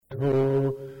โธ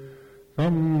สั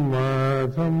มมา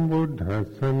สัมพุทธัส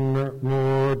สะนะโม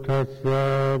ตัสสะ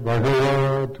ภะคะวะ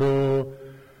โต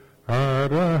อะ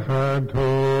ระหะโต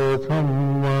สัม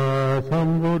มาสัม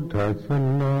พุทธัสสะ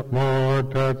นะโม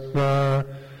ตัสสะ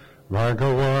ภะค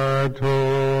ะวะโต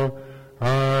อ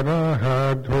ะระหะ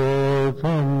โต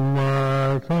สัมมา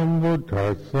สัมพุทธั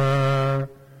สสะ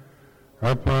อ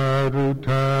ปารุธ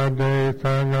าเด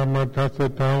สังมัตส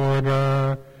ตาวรา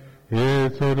เอ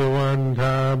สุรวันท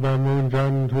าบามุจั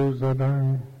นทุสดัง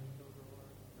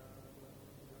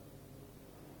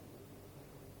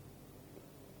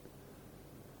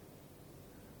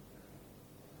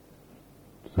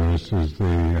So this is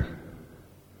the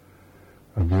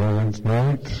 11th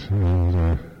night, and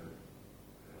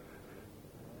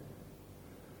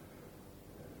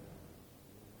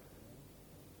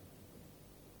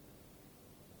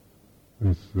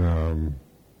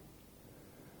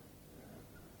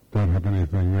don't have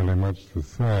anything really much to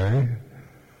say.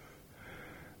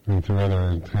 It's a rather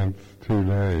intense 2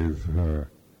 days,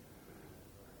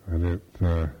 and it's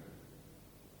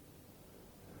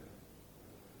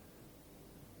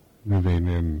living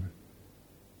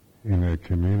in a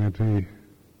community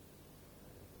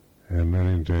and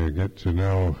learning to get to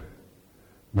know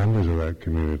members of that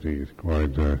community is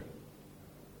quite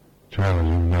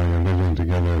challenging. Now you're living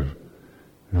together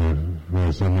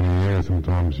for so many years,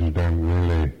 sometimes you don't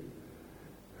really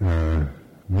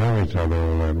know each other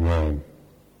all that well.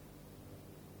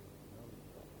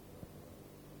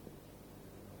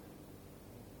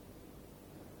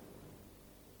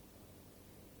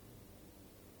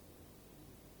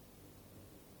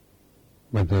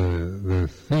 But the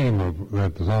theme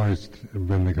that has always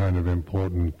been the kind of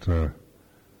important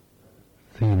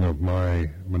theme of my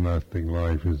monastic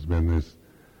life has been this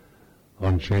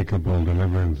unshakable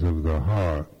deliverance of the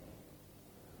heart.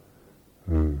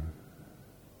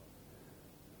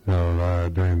 So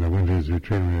during the winter's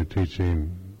retreat we were teaching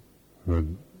the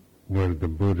word of the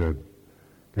Buddha,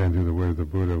 going through the word of the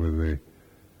Buddha with the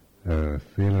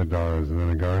Thiladharas and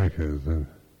Anagarikas, and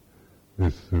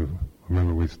this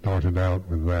remember we started out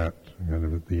with that kind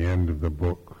of at the end of the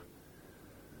book.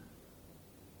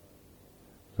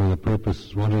 So the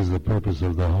purpose, what is the purpose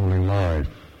of the holy life?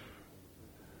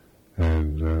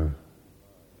 And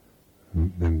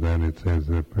then it says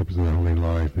the purpose of the holy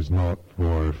life is not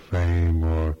for fame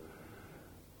or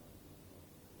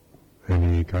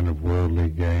any kind of worldly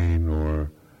gain or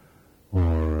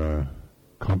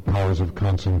powers of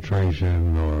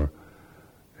concentration or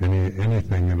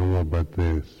anything at all, but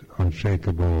this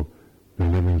unshakable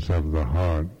deliverance of the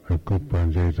heart,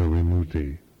 akupanjeta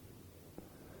vimutti.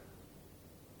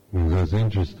 And so it's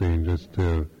interesting just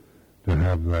to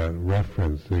have that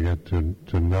reference, to get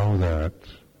to know that,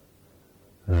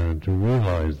 to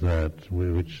realize that,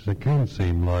 which can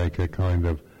seem like a kind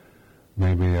of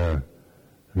maybe an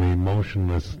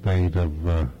emotionless state of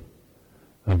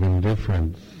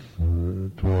indifference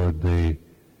toward the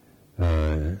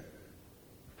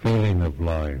feeling of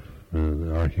life,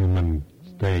 our human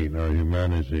state, our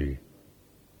humanity.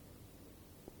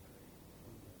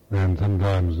 And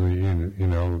sometimes,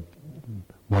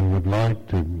 one would like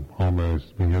to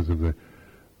almost, because of the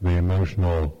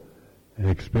emotional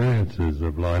experiences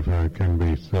of life, can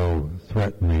be so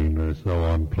threatening or so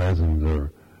unpleasant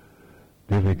or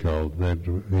difficult that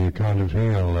you kind of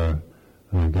feel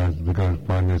because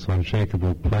find this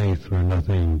unshakable place where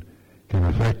nothing can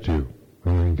affect you,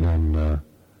 nothing can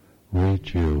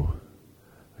reach you.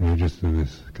 You're just in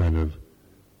this kind of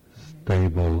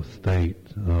stable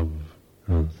state of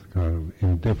kind of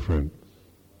indifference.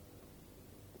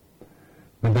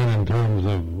 But then in terms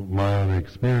of my own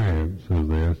experience of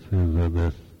this,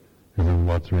 isn't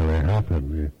what's really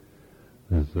happened.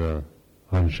 This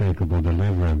unshakable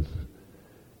deliverance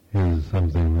is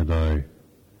something that I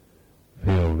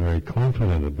feel very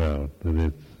confident about, that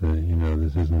it's,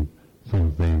 this isn't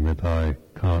something that I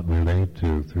can't relate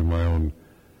to through my own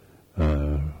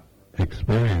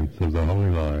experience of the holy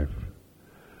life.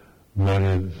 But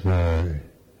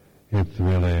it's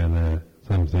really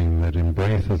something that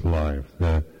embraces life,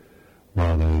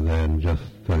 rather than just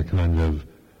kind of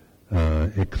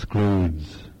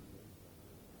excludes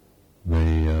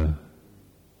the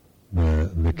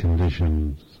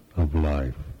conditions of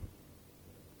life.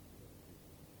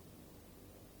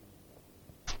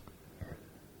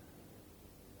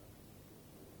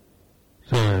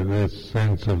 So this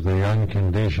sense of the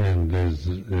unconditioned is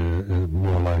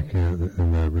more like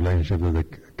in the relationship of the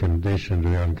conditioned to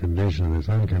the unconditioned. This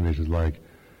unconditioned is like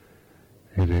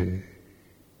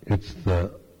it's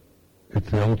the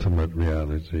ultimate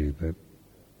reality, that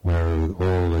where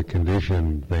all the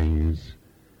conditioned things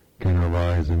can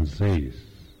arise and cease.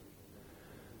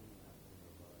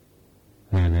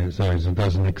 and so it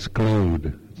doesn't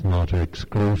exclude. It's not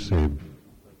exclusive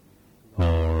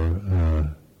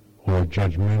or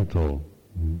judgmental,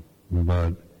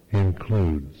 but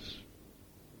includes.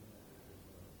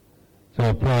 So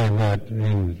applying that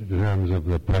in terms of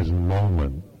the present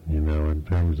moment, in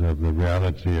terms of the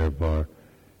reality of our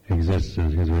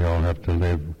existence, because we all have to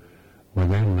live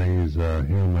within these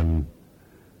in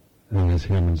this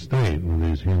human state, in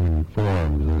these human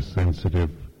forms, these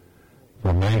sensitive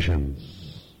formations,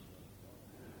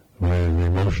 with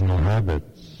emotional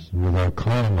habits, with our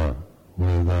karma,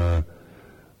 with the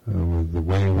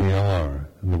way we are,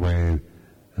 and the way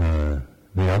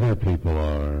the other people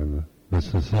are, and the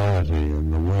society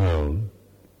and the world.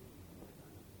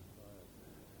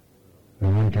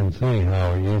 And one can see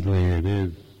how easy it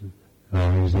is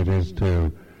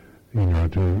to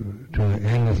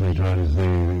endlessly try to see,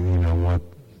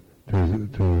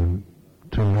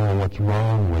 to know what's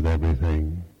wrong with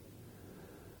everything,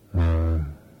 to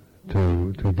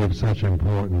give such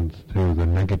importance to the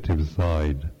negative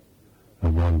side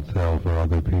of oneself or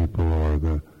other people or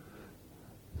the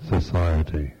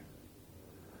society.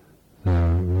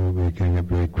 So we can get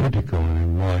very critical, and the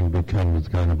mind becomes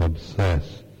kind of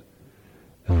obsessed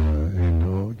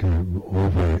and kind of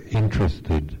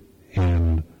over-interested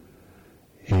in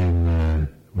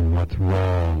what's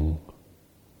wrong,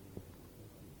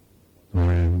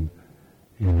 or in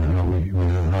how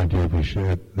the idea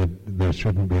that there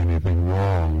shouldn't be anything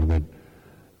wrong,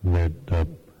 that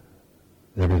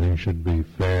everything should be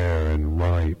fair and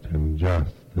right and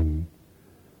just and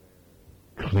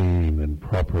clean and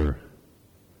proper.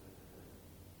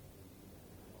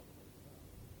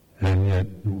 And yet,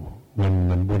 when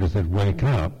the Buddha said, wake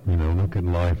up, look at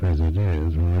life as it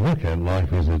is. When we look at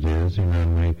life as it is,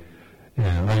 and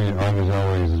I was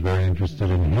always very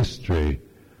interested in history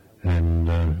and,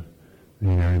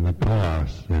 in the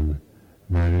past, and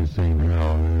noticing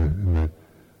how in the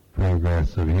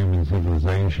progress of human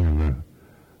civilization,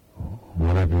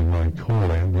 whatever you might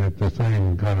call it, that the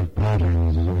same kind of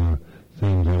patterns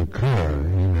seem to occur,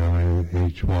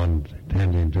 each one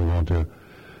tending to want to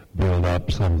build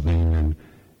up something and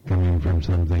coming from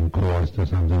something coarse to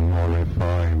something more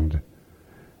refined.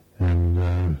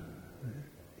 And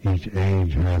each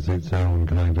age has its own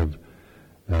kind of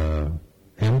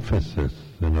emphasis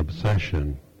and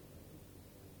obsession.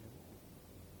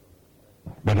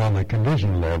 But on the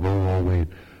conditioned level, all we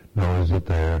know is that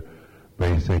they're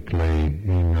basically,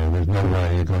 there's no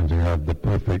way you're going to have the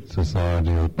perfect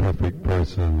society, or the perfect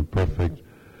person, the perfect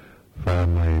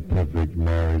family, perfect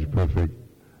marriage, perfect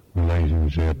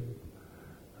relationship,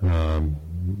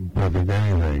 perfect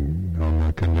anything on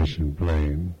the conditioned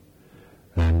plane.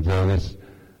 And so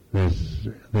this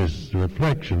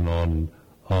reflection on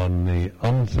the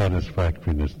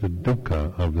unsatisfactoriness, the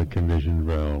dukkha of the conditioned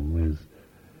realm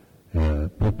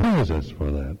prepares us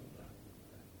for that,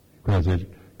 because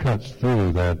it cuts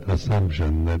through that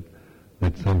assumption that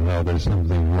somehow there's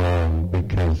something wrong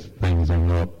because things are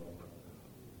not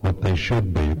what they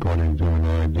should be according to an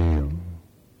ideal.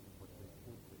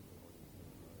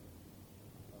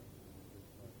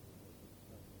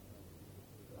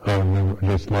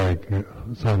 Just like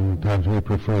sometimes we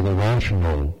prefer the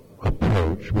rational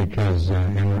approach, because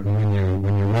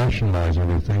when you rationalize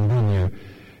everything, then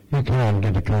you can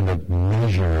get a kind of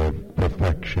measure of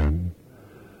perfection,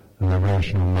 and the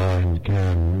rational mind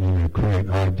can create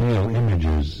ideal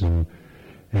images, and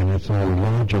it's all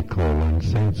logical and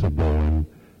sensible,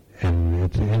 and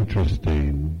it's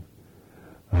interesting,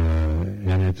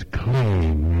 and it's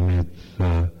clean,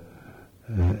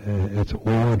 and it's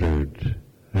ordered,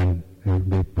 and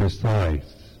be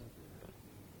precise.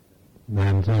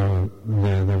 And so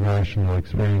the rational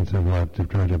experience of life, to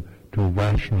try to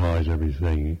rationalize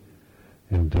everything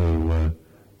and to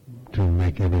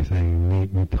make everything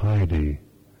neat and tidy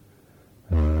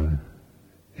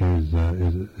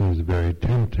is very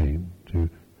tempting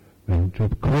to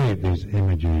create these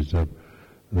images of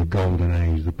the golden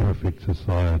age, the perfect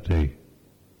society,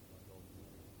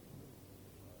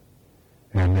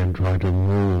 and then try to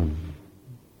move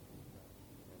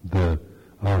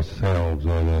ourselves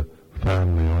or the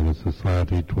family or the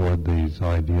society toward these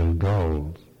ideal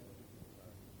goals.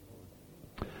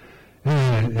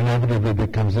 And it inevitably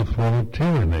becomes a form of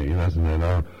tyranny, doesn't it?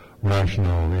 Our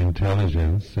rational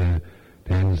intelligence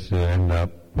tends to end up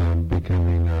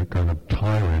becoming a kind of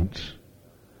tyrant,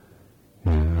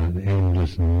 an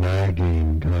endless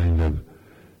nagging kind of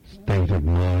state of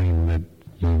mind that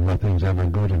nothing's ever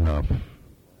good enough,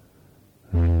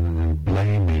 and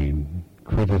blaming,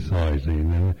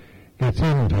 criticizing, and gets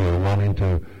into wanting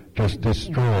to just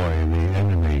destroy the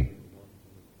enemy,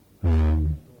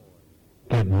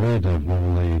 get rid of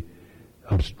all the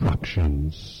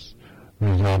obstructions. For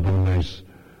example,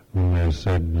 when they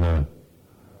said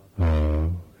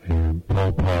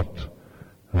Pol Pot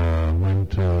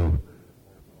went to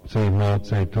see Mao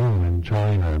Zedong in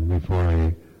China before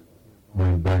he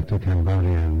went back to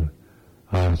Cambodia and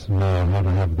asked Mao how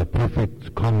to have the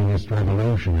perfect communist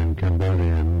revolution in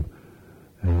Cambodia, and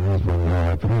that's what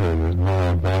I've heard, that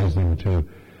Mao advised him to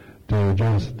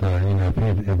just,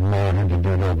 if Mao had to do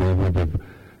it, they would have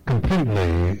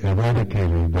completely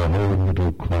eradicated the whole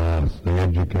middle class, the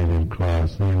educated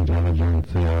class, the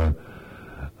intelligentsia,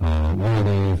 all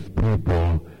these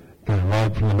people,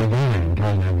 right from the beginning,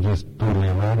 kind of just totally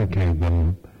eradicate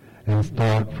them and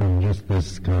start from just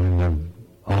this kind of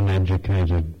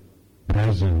uneducated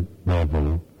peasant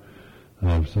level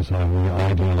of society. We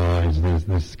idealize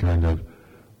this kind of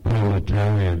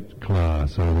proletariat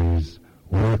class, or these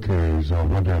workers, or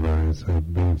whatever, as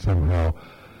being somehow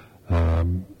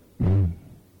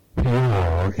pure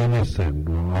or innocent,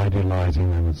 or idealizing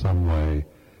them in some way,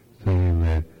 seeing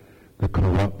the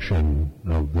corruption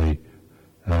of the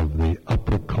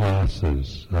upper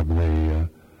classes, or the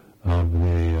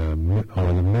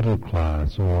middle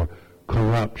class, or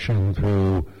corruption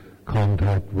through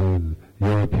contact with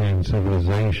European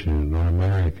civilization or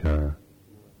America.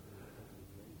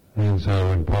 And so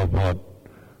when Pol Pot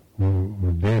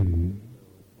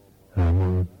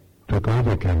took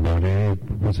over Cambodia, he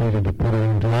proceeded to put it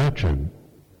into action.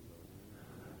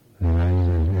 And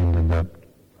he ended up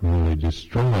really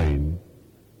destroying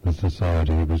the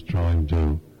society he was trying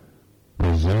to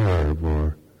preserve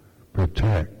or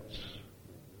protect.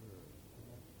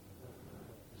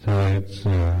 So it's,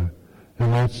 and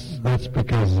that's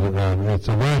because it's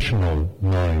a rational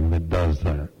mind that does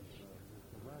that.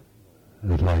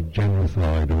 It's like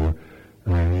genocide or,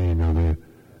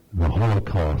 the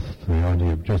Holocaust, the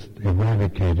idea of just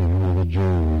eradicating all the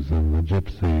Jews and the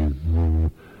Gypsies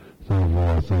and so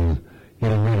forth, so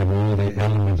getting rid of all the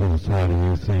elements of society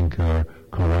you think are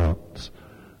corrupt,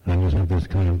 and just have this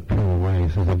kind of pure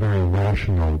waste. It's a very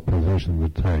rational position to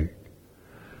take,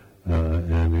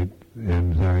 the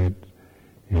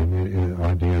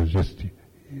idea is just,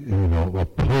 a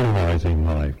polarizing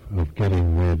life, of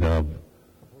getting rid of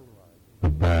the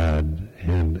bad,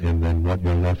 and then what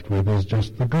you're left with is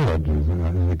just the good. Is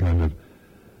a kind of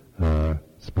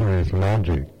spurious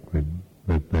logic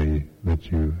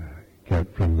that you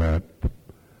get from that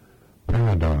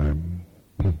paradigm.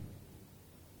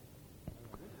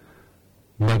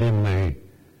 But in the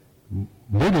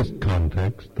Buddhist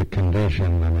context, the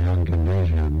conditioned and the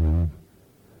unconditioned,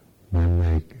 when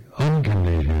the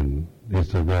unconditioned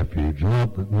is the refuge,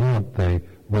 not the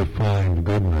refined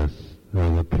goodness, or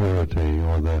the purity,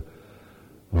 or the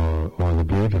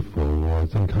beautiful, or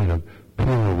some kind of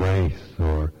pure race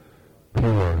or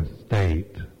pure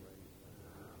state,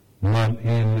 but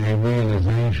in a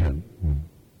realization,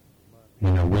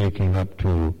 waking up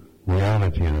to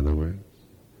reality, in other words.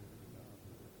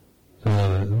 So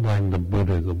like the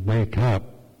Buddha, wake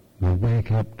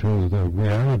up to the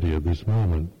reality of this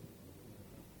moment,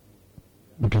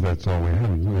 because that's all we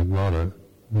have. There's not as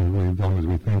long as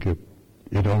we think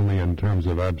it only in terms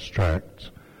of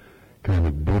abstract kind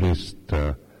of Buddhist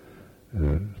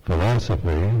philosophy,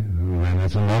 and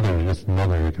it's just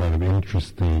another kind of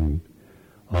interesting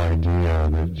idea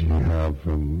that you have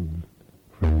from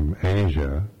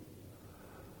Asia,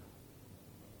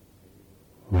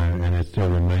 and it still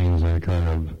remains a kind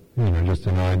of just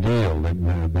an ideal that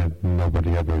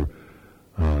nobody ever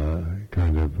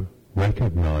kind of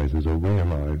recognizes or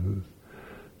realizes.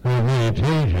 So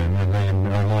meditation, and then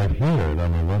our life here at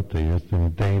Amaravati, is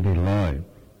in daily life.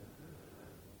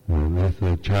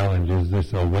 The challenge is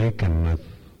this awakenness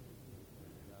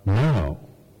now,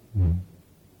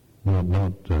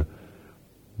 not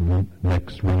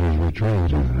next winter's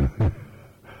retreat,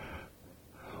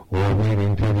 or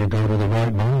waiting till you go to the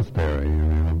right monastery.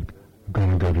 I'm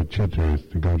going to go to Chitras,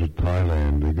 to go to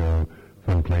Thailand, to go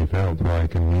someplace else where I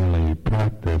can really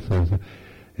practice.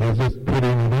 It's just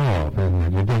putting it off, isn't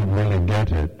it? You don't really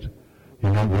get it.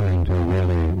 You're not willing to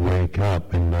really wake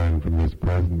up and learn from this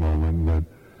present moment, but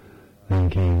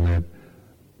thinking that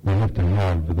we have to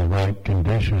have the right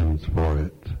conditions for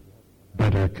it,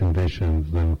 better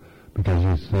conditions than, because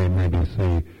you maybe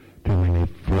see too many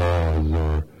flaws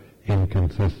or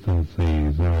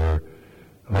inconsistencies or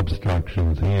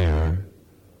obstructions here,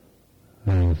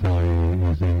 and so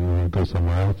you think, well, go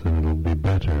somewhere else and it'll be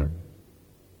better.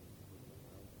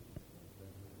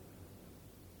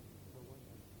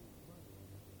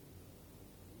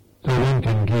 So one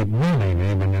can keep running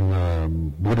even in the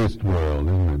Buddhist world,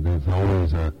 isn't it? There's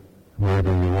always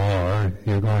wherever you are,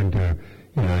 you're going to,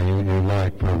 you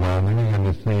like for a while, then you're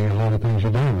going to see a lot of things you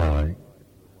don't like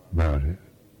about it.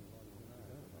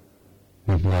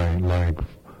 It's like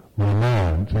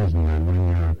romance, isn't it?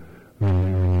 When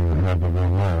you have a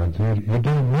romance, you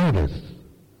don't notice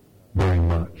very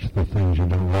much the things you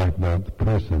don't like about the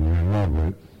person you're in love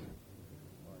with.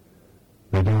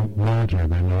 They don't matter,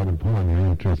 they're not important. Your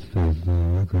interest is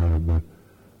on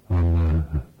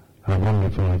how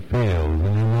wonderful it feels.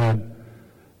 And in that,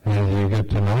 as you get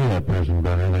to know that person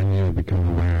better, then you become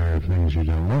aware of things you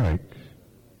don't like.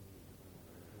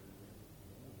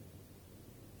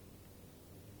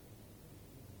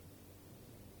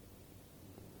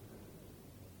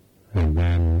 And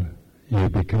then you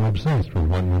become obsessed with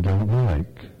what you don't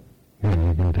like. And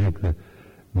you can take the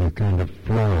kind of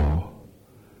flaw,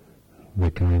 the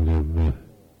kind of,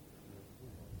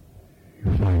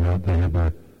 you find out they have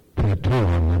a tattoo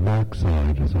on their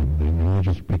backside or something, and you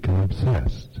just become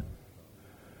obsessed.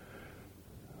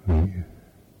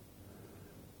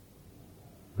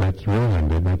 That's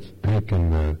ruined it. That's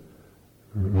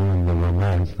ruined the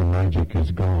romance. The magic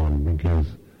is gone because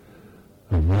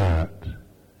of that.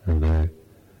 And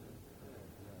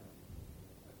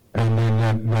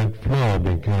then that flaw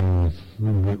becomes,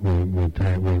 we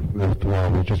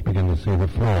just begin to see the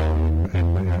flaw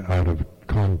and out of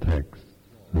context.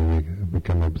 So we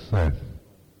become obsessed.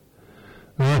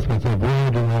 And that's what's like, why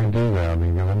do I do that? I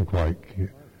mean, I'm quite,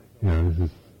 this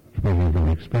is speaking from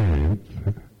experience.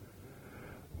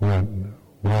 Why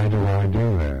do I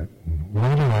do that?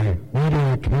 Why do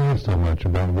I care so much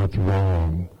about what's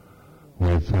wrong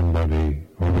with somebody,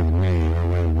 or with me,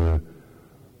 or with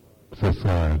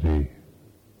society?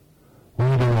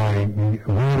 Why do I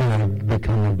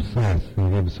become obsessed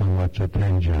and give so much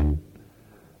attention,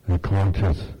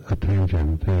 conscious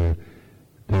attention to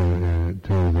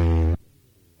the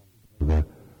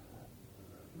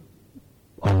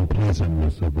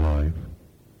unpleasantness of life?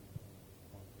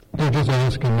 I'm just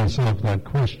asking myself that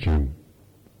question.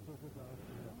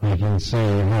 I can see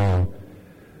how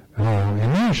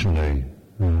emotionally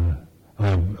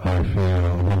I feel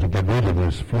I want to get rid of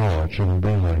this flaw. It shouldn't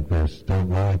be like this. Don't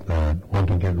like that. Want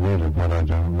to get rid of what I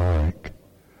don't like.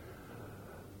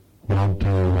 Want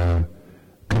to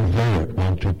convert.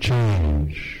 Want to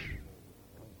change.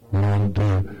 Want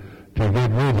to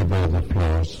get rid of all the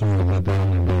flaws so that they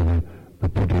only be the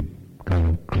pretty kind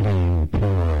of clean,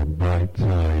 pure, bright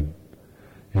side,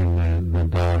 and the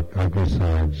dark, ugly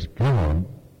side's gone.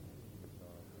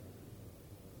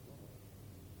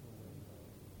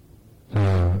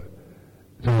 So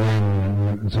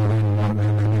then the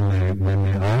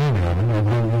irony of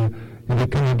it, you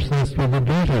become obsessed with the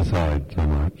dirty side so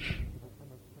much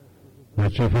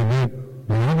that you forget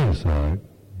the other side.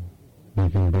 You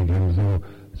can become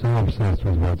so obsessed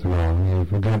with what's wrong, you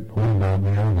forget all about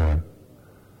the other.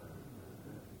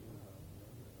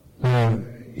 So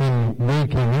in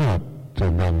waking up to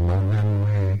Dhamma, then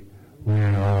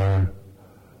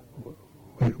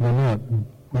we're not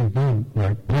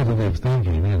like positive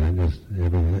thinking, just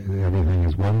everything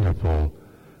is wonderful,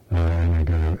 and I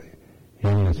got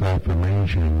endless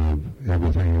affirmation of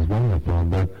everything is wonderful,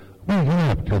 but waking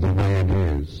up to the way it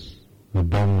is. The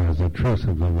Dhamma is the truth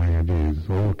of the way it is.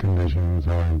 All conditions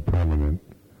are impermanent.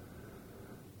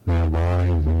 They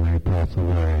arise and they pass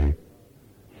away.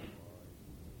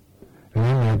 And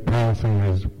in that passing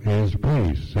is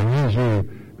peace. So as you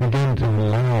begin to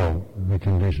allow the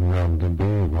conditioned realm to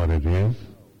be what it is,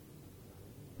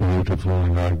 beautiful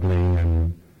and ugly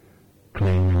and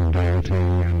clean and dirty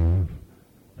and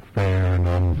fair and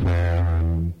unfair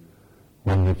and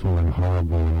wonderful and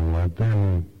horrible and all that,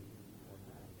 then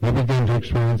you begin to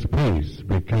experience peace,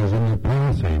 because in the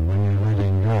passing, when you're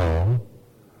letting go,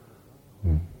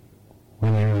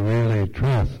 when you really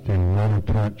trust in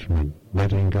non-attachment,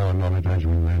 letting go of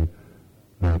non-attachment,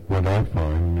 then what I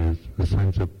find is a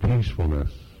sense of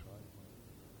peacefulness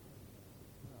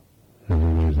as a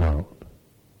result.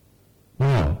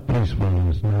 Now,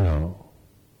 peacefulness now.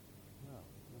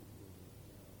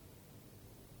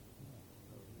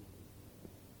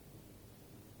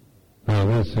 Now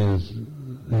this is,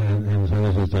 and so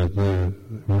this is just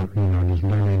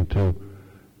learning to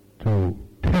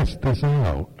test this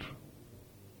out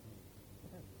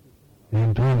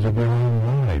in terms of your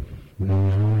own life, in your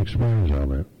own experience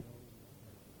of it.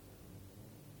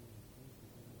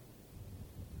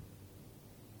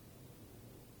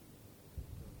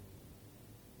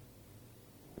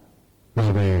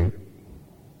 So the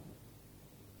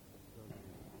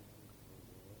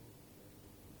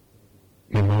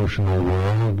emotional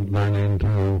world, learning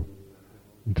to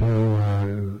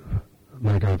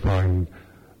like I find,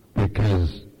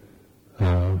 because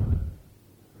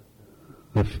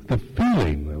the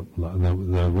feeling,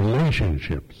 the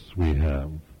relationships we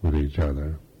have with each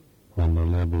other, on the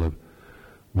level of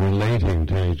relating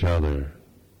to each other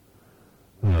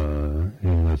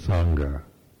in the Sangha.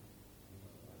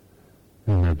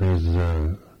 And that there's,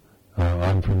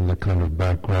 I'm from the kind of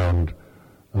background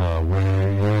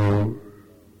where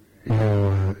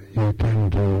you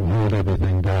tend to hold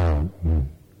everything down.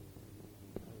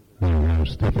 You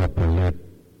stiff upper lip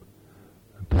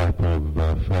type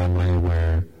of family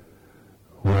where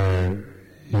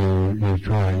you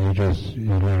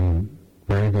learn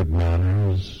very good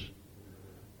manners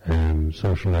and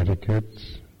social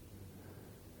etiquettes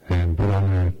and put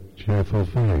on a cheerful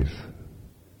face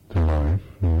to life.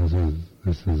 And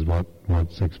this is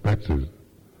what's expected.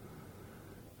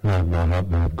 And I've brought up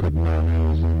to have good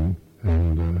manners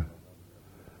and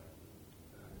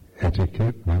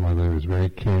etiquette. My mother was very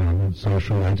keen on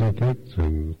social etiquette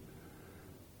and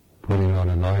putting on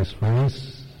a nice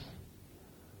face,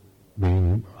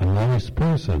 being a nice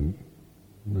person,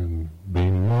 and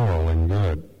being moral and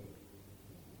good.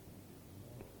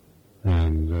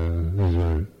 And these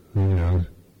are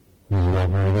all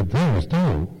very good things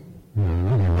too.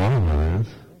 Nothing wrong with this.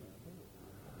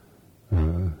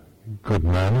 Good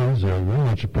manners are very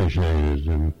much appreciated,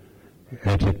 and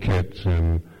etiquette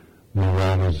and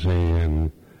morality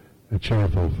and a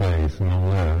cheerful face and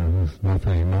all that. There's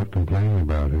nothing, not complaining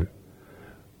about it.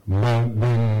 But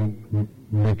then,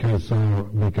 because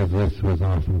this was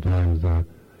oftentimes to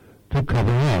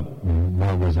cover up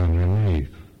what was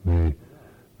underneath, the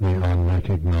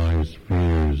unrecognized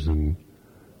fears and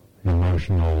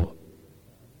emotional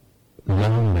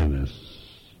loneliness,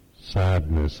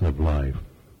 sadness of life.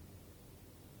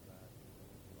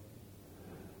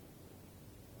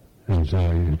 And so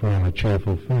you put on a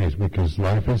cheerful face because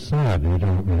life is sad. You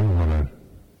don't want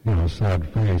to, sad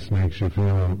face makes you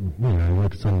feel, you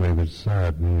look at somebody that's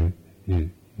sad and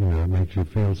it makes you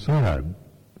feel sad.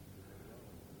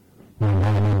 When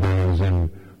I remember I was in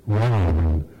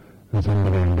Rome and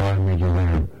somebody invited me to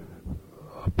their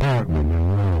apartment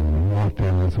in Rome and walked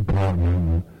in this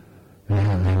apartment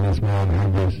and this man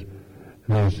had this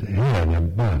head, a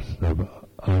bust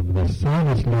of the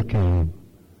saddest looking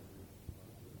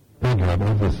figure I've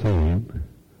ever seen.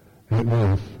 It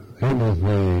was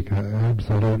the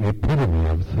absolute epitome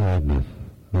of sadness.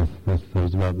 This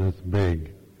was about this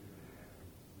big,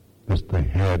 just the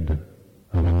head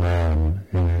of a man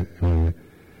in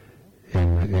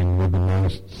with the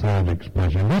most sad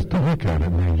expression. Just to look at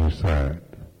it made you sad.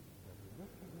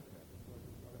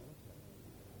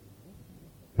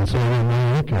 And so when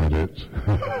I look at it,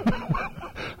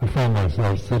 I found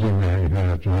myself sitting there,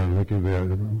 looking there,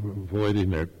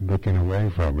 avoiding it, looking away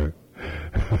from it.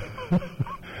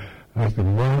 I said,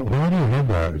 why do you have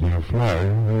that, flat?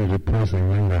 It's a very depressing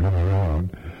thing to have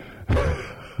around.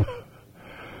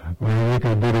 When you look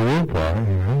at a bit of Rupa,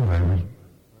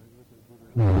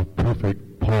 the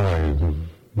perfect poise of,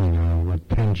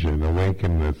 attention,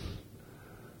 awakened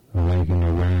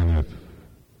awareness.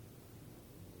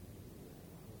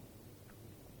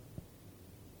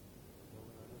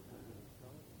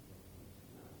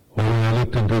 Or when I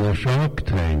looked into the shark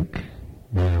tank,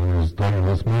 I was talking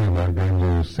this morning about going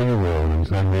to SeaWorld in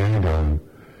San Diego,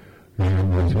 and it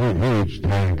was a huge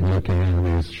tank looking at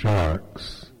these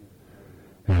sharks,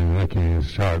 and looking at the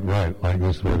shark right like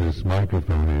this where this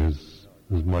microphone is.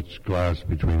 There's much glass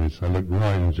between us. I looked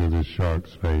right into this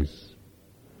shark's face,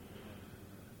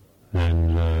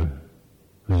 and it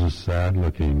was a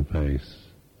sad-looking face.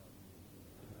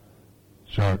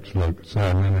 Sharks look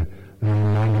sad, and it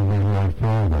reminded me of my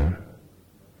father.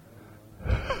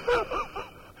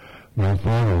 My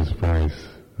father's face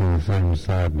had the same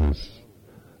sadness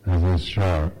as this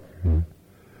shark.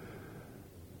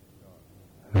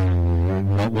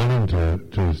 And not wanting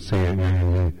to see it,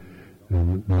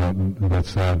 that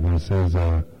sadness is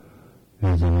an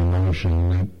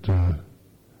emotion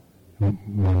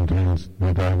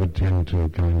that I would tend to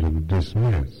kind of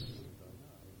dismiss.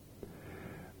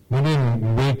 But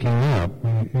in waking up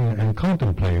and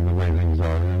contemplating the way things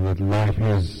are, and that life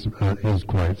is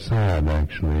quite sad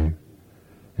actually.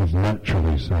 It's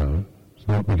naturally so. It's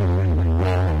not because of anything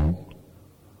wrong,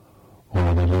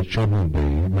 or that it shouldn't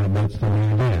be, but that's the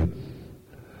way it is.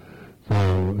 So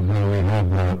we have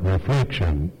that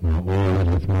reflection, all that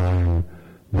is mine,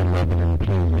 beloved and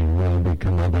pleasing, will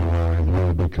become otherwise,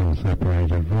 will become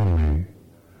separated from me,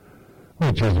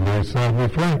 which is my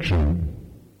self-reflection.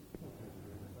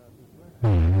 All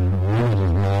that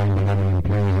is mine, beloved and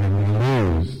pleasing, will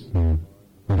lose,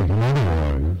 will become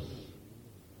otherwise.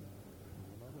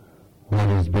 What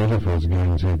is beautiful is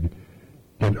going to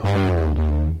get old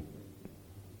and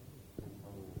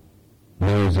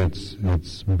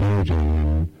its beauty,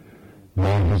 and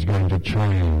life is going to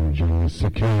change, and the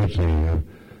security,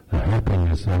 the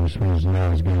happiness, I suppose,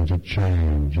 now is going to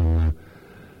change, and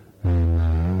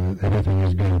everything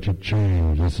is going to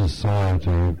change. The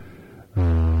society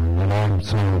that I'm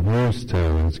so used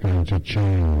to is going to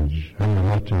change.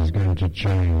 Amarata is going to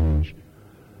change.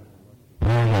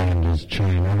 Thailand is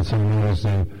changing. I'm so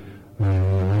noticing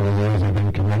over the years I've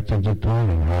been connected to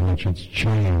Thailand, how much it's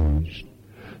changed.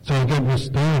 So I get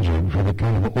nostalgic for the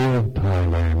kind of old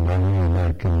Thailand I knew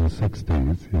back in the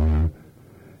 60s, you know.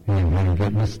 You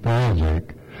get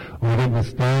nostalgic. Or I get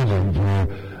nostalgic for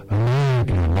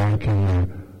America back in the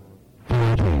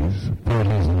 30s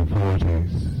and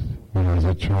 40s, when I was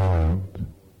a child.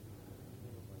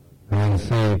 And I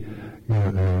see,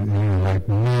 like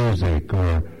music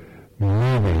or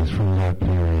movies from that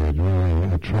period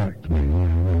really attract me.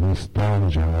 The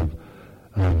nostalgia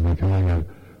of the kind of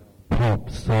pop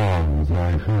songs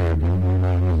I heard when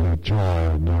I was a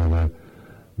child, or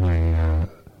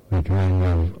the kind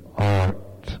of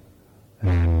art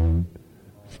and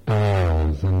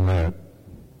styles and that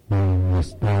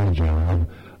nostalgia of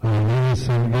an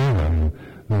innocent era.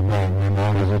 When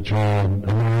I was a child,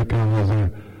 America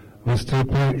was still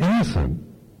quite innocent.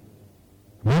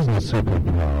 It wasn't a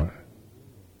superpower.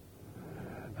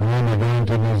 I remember going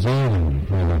to New Zealand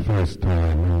for the first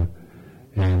time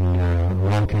and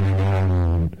walking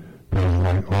around places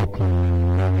like Auckland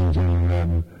and Wellington,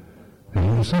 and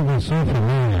there was something so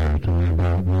familiar to me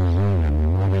about New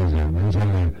Zealand. What is it?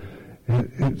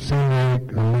 It seemed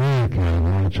like America in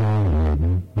my childhood,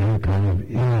 that kind of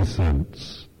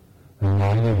innocence and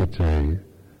naivety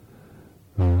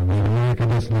that America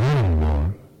doesn't have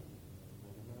anymore.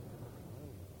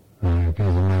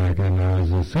 Because America now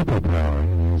is a superpower,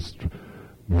 and it's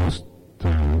most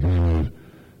kind of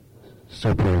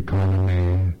super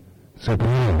economy, super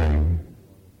everything.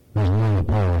 There's no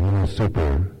power, no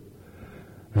super.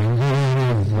 And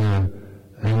there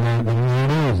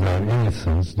is that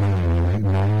innocence, that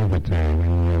naivety,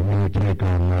 when you take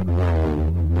on that role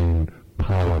of being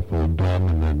powerful,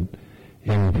 dominant,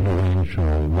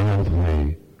 influential,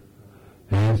 wealthy.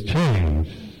 And it's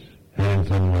changed. And in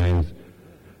some ways,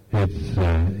 it's,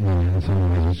 in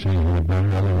some ways it's changed for the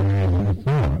better, other ways it's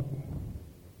not.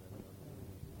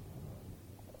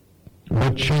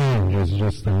 But change is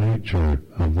just the nature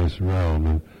of this realm,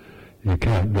 and you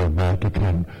can't go back, you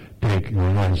can't take the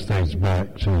United States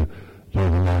back to the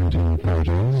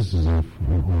 1930s,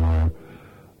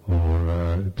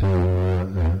 or to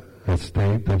a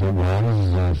state that it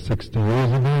was 60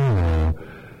 years ago.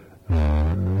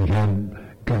 You can't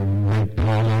make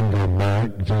Thailand go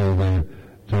back to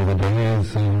the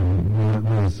days when it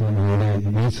was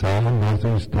East Island,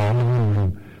 Northeast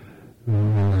Thailand,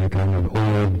 and the kind of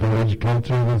old village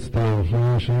culture that's still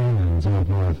flourishing and so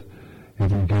forth.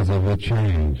 It's because of the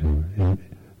change, and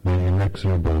the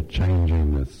inexorable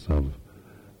changiness of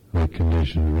the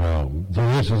conditioned realm. So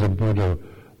this is the Buddha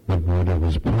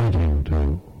was pointing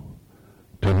to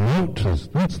notice.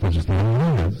 That's just the way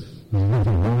it is. There's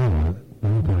nothing wrong with it.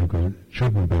 Nothing it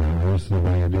shouldn't be. That's the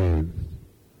way it is.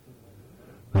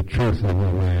 The truth of the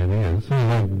way it is. So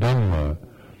like Dhamma,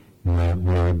 that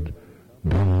word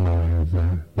Dhamma is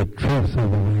the truth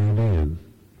of the way it is.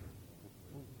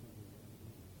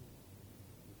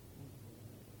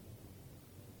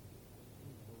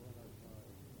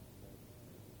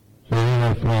 So when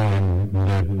I find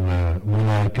that when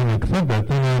I can accept that,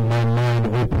 then my mind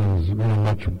opens in a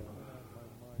much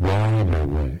wider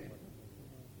way.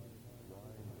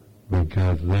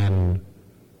 Because then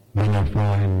I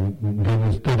find that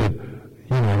instead of,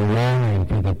 longing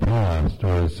for the past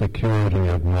or the security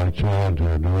of my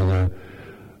childhood or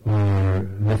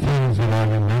the things that I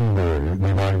remember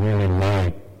that I really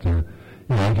liked,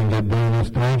 I can get very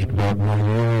nostalgic about my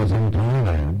years in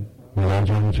Thailand with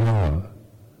Ajahn Chah.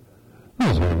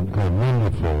 Those are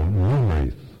wonderful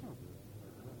memories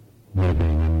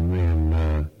living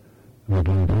in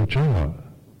Lumpur Chah.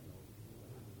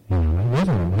 It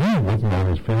wasn't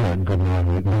always feeling good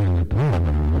when doing the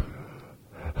time.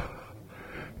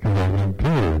 Because I went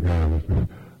through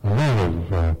a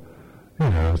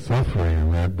lot of suffering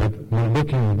and that, but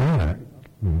looking back,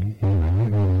 I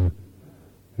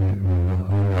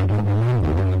don't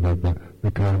remember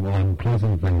the kind of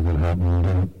unpleasant things that happened,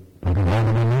 I can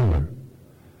hardly remember.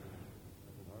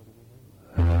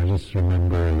 And I just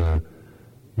remember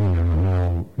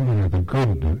the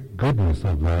goodness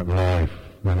of that life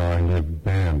that I lived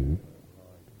then,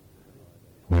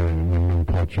 when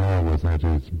Lumpur Chah was at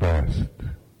its best.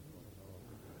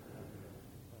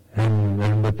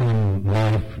 And within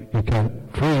life, you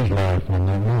can't freeze life on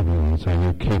that level, and so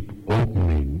you keep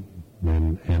opening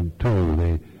and two,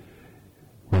 the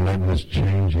relentless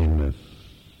changingness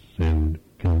in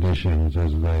conditions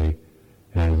as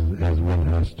one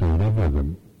has to live with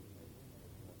them.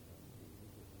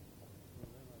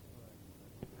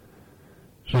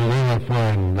 So then I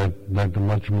find that a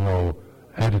much more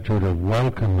attitude of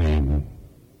welcoming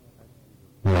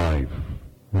life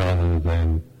rather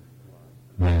than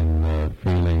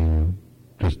feeling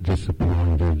just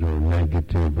disappointed or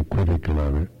negative or critical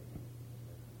of it.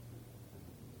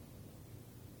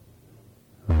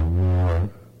 More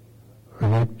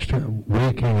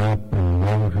waking up and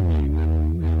welcoming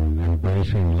and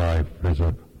embracing life as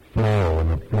a flow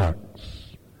and a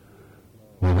flux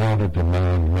without a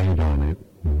demand made on it,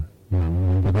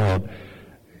 without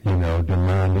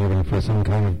demand even for some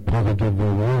kind of positive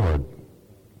reward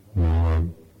or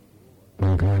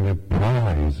some kind of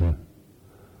prize.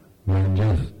 When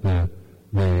just that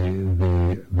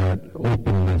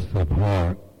openness of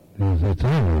heart is its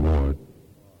own reward.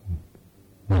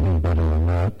 Nothing better than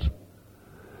that.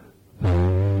 So,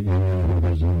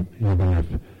 even if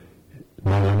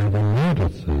no one ever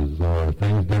notices or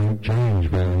things don't change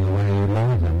in the way you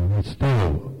love them, it's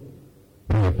still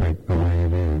perfect the way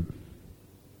it is.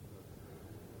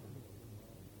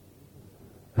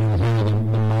 And so the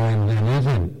mind then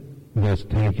isn't just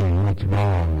taking what's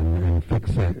wrong and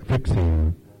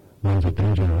fixing one's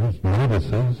attention on it.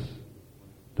 Notices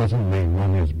doesn't mean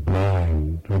one is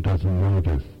blind or doesn't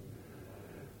notice.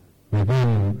 But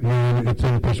then, it's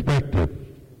in perspective,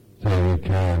 so you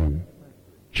can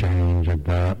change,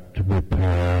 adapt,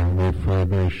 repair,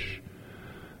 refurbish,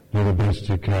 do the best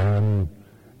you can,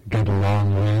 get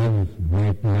along with,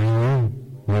 make new,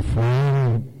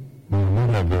 reform,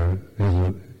 whatever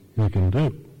you can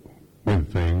do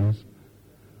with things.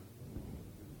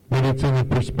 But it's in a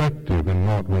perspective and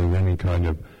not with any kind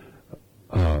of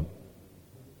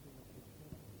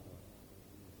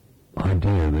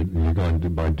idea that you're going to,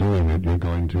 by doing it, you're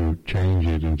going to change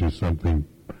it into something,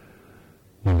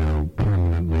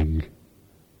 permanently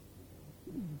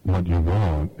what you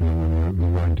want, and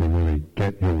you're going to really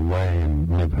get your way and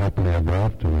live happily ever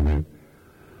after with it.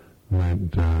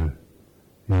 That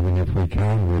even if we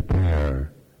can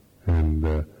repair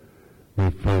and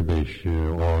refurbish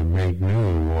or make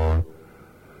new or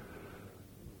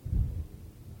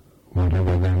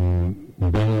whatever, then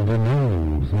build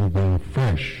anew something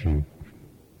fresh,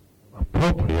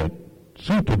 appropriate,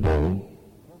 suitable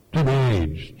to the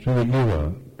age, to the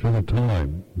era, to the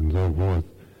time, and so forth,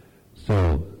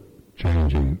 still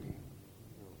changing.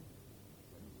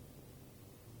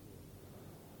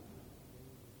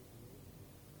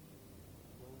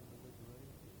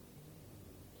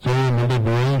 So the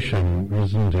liberation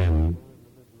isn't in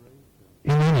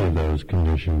any of those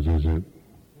conditions, is it?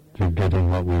 To getting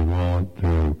what we want,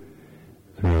 through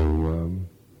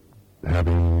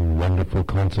having wonderful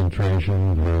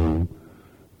concentration, through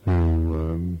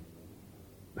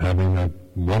having a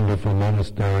wonderful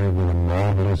monastery with a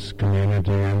marvelous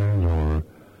community in it, or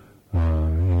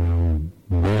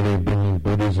really bringing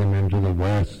Buddhism into the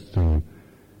West, and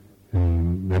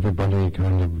everybody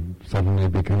kind of suddenly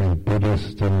becoming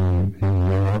Buddhist in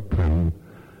Europe, and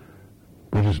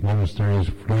Buddhist monasteries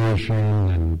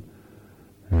flourishing,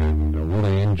 and all the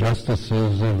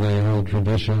injustices of the old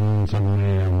tradition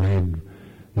suddenly are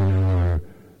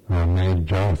made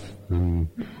just, and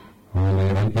all the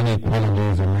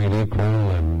inequalities are made equal,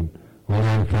 and all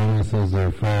unfairnesses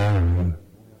are fair, and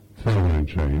it's never going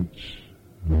to change,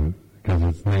 because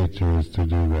its nature is to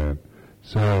do that.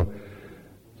 So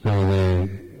the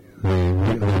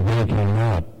waking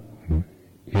up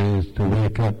is to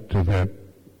wake up to that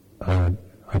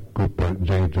Akupa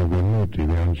Jeta Vimutti,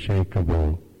 the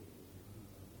unshakable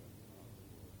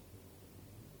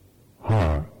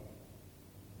heart.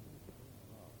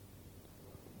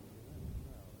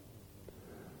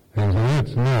 And so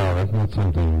that's not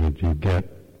something that you get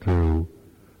through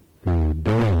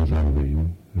doing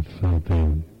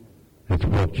something. It's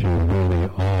what you really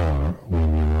are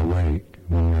when you're awake,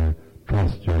 when you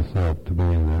trust yourself to be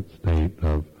in that state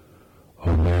of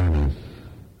awareness,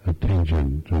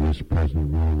 attention to this present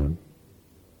moment.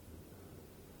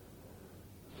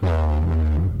 So,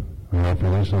 I offer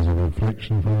this as a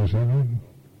reflection for this evening.